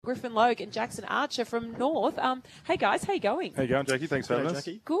Griffin, Logue and Jackson Archer from North. Hey guys, how you going? How you going, Jacqui? Thanks for having us.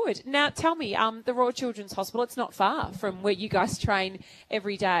 Jacqui. Good. Now tell me, the Royal Children's Hospital, it's not far from where you guys train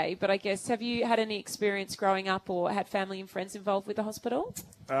every day, but I guess have you had any experience growing up or had family and friends involved with the hospital?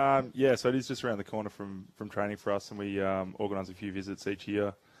 Yeah, so it is just around the corner from training for us, and we organise a few visits each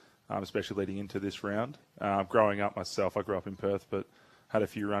year, especially leading into this round. Growing up myself, I grew up in Perth, but had a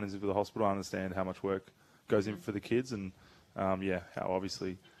few run-ins with the hospital. I understand how much work goes in for the kids and, how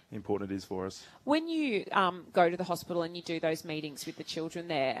obviously important it is for us. When you go to the hospital and you do those meetings with the children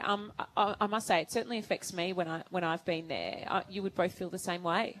there, I must say it certainly affects me when I've been there. You would both feel the same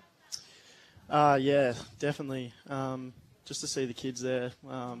way? Yeah, definitely. Just to see the kids there,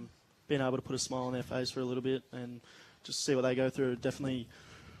 being able to put a smile on their face for a little bit and just see what they go through definitely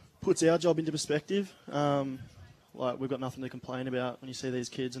puts our job into perspective. Like, we've got nothing to complain about when you see these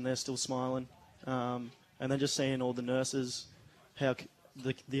kids and they're still smiling. And then just seeing all the nurses, how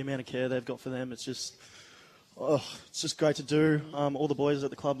the amount of care they've got for them, it's just great to do. All the boys at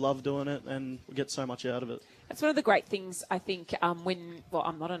the club love doing it, and we get so much out of it. That's one of the great things, I think, I'm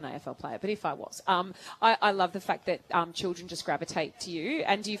not an AFL player, but if I was, I love the fact that children just gravitate to you.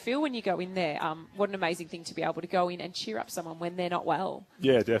 And do you feel when you go in there, what an amazing thing to be able to go in and cheer up someone when they're not well?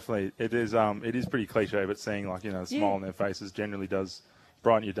 Yeah, definitely. It is pretty cliche, but seeing the smile on their faces generally does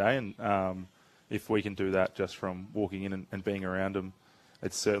brighten your day. And if we can do that just from walking in and being around them,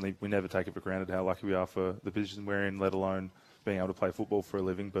 it's certainly, we never take it for granted how lucky we are for the position we're in, let alone being able to play football for a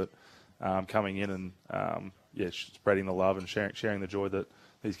living. But coming in and spreading the love and sharing the joy that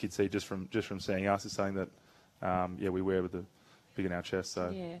these kids see just from seeing us is something that we wear with the big in our chest.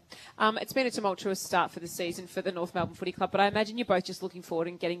 So it's been a tumultuous start for the season for the North Melbourne Footy Club, but I imagine you're both just looking forward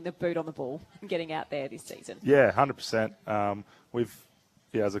and getting the boot on the ball and getting out there this season. Yeah, 100%. We've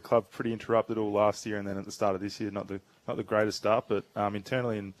as a club pretty interrupted all last year, and then at the start of this year, not the greatest start, but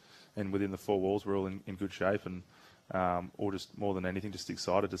internally and within the four walls, we're all in good shape, and all just more than anything, just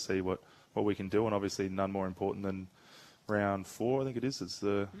excited to see what we can do, and obviously none more important than round 4, I think it is. It's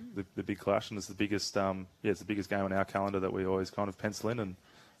the big clash, and it's the biggest it's the biggest game on our calendar that we always kind of pencil in, and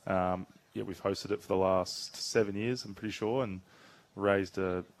we've hosted it for the last 7 years, I'm pretty sure, and raised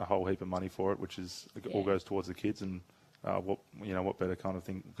a whole heap of money for it, which is all goes towards the kids. And what better kind of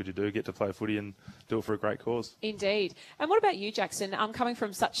thing could you do? Get to play footy and do it for a great cause. Indeed. And what about you, Jackson? Coming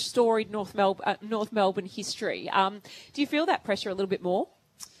from such storied North Melbourne history, do you feel that pressure a little bit more?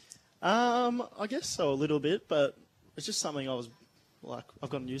 I guess so, a little bit, but it's just something I've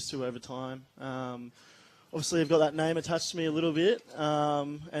gotten used to over time. Obviously, I've got that name attached to me a little bit,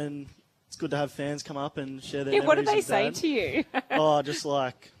 and it's good to have fans come up and share their memories. What do they say Dad. to you?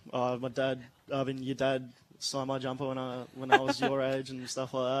 My dad, your dad signed my jumper when I was your age and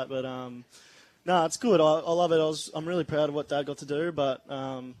stuff like that. But it's good. I love it. I'm really proud of what Dad got to do. But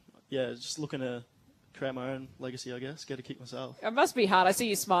just looking to create my own legacy, I guess. Get a kick myself. It must be hard. I see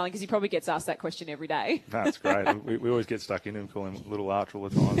you smiling because he probably gets asked that question every day. That's great. we always get stuck in him, call him Little Arch all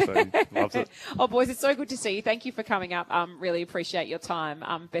the time. So he loves it. Oh, boys, it's so good to see you. Thank you for coming up. Really appreciate your time.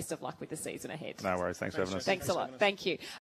 Best of luck with the season ahead. No worries. Thanks for having us. Thanks a lot. Thank you.